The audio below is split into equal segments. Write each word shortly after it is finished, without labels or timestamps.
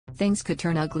things could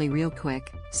turn ugly real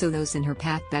quick, so those in her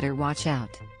path better watch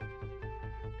out.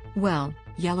 Well,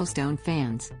 Yellowstone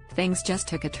fans, things just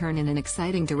took a turn in an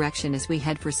exciting direction as we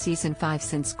head for Season 5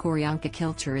 since Q'orianka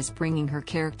Kilcher is bringing her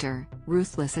character,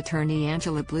 ruthless attorney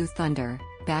Angela Blue Thunder,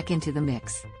 back into the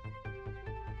mix.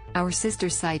 Our sister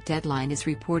site Deadline is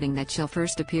reporting that she'll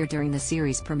first appear during the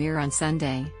series premiere on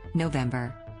Sunday,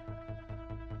 November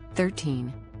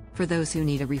 13. For those who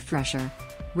need a refresher,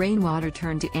 Rainwater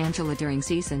turned to Angela during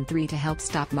Season 3 to help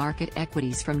stop Market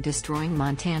Equities from destroying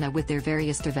Montana with their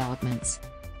various developments.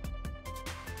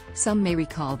 Some may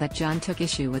recall that John took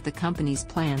issue with the company's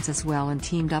plans as well and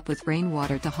teamed up with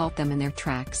Rainwater to halt them in their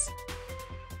tracks.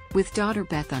 With daughter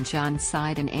Beth on John's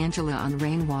side and Angela on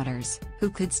Rainwater's, who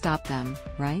could stop them,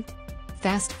 right?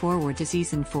 Fast forward to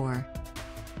Season 4.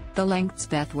 The lengths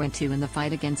Beth went to in the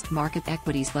fight against Market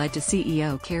Equities led to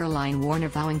CEO Caroline Warner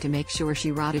vowing to make sure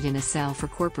she rotted in a cell for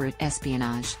corporate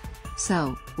espionage.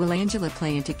 So, will Angela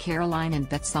play into Caroline and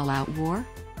Beth's all-out war?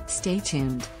 Stay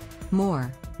tuned.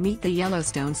 More. Meet the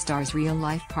Yellowstone star's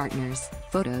real-life partners.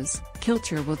 Photos.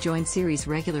 Kilcher will join series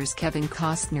regulars Kevin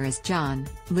Costner as John,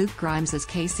 Luke Grimes as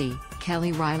Casey,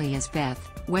 Kelly Riley as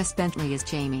Beth, Wes Bentley as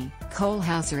Jamie, Cole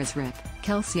Hauser as Rip,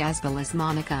 Kelsey Asbel as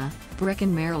Monica,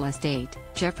 Brecken Merrill as Date,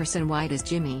 Jefferson White as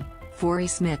Jimmy, Forey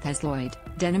Smith as Lloyd,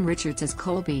 Denham Richards as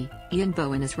Colby, Ian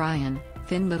Bowen as Ryan,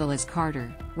 Finn Little as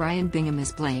Carter, Ryan Bingham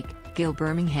as Blake, Gil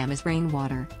Birmingham as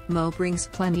Rainwater, Mo Brings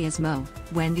Plenty as Mo,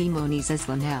 Wendy Moniz as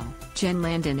Linnell, Jen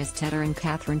Landon as Tedder and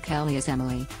Catherine Kelly as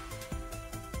Emily.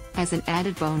 As an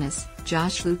added bonus,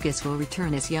 Josh Lucas will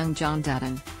return as young John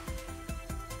Dutton.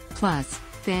 Plus,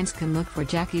 fans can look for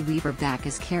Jackie Weaver back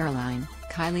as Caroline,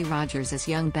 Kylie Rogers as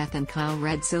young Beth and Kyle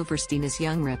Red Silverstein as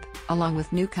young Rip, along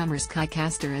with newcomers Kai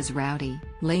Castor as Rowdy,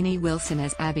 Lainey Wilson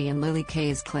as Abby and Lily Kay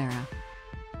as Clara.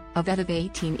 A vet of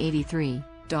 1883,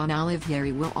 Dawn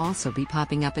Olivieri will also be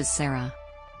popping up as Sarah.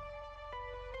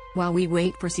 While we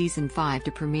wait for Season 5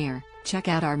 to premiere, check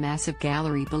out our massive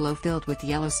gallery below filled with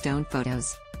Yellowstone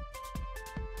photos.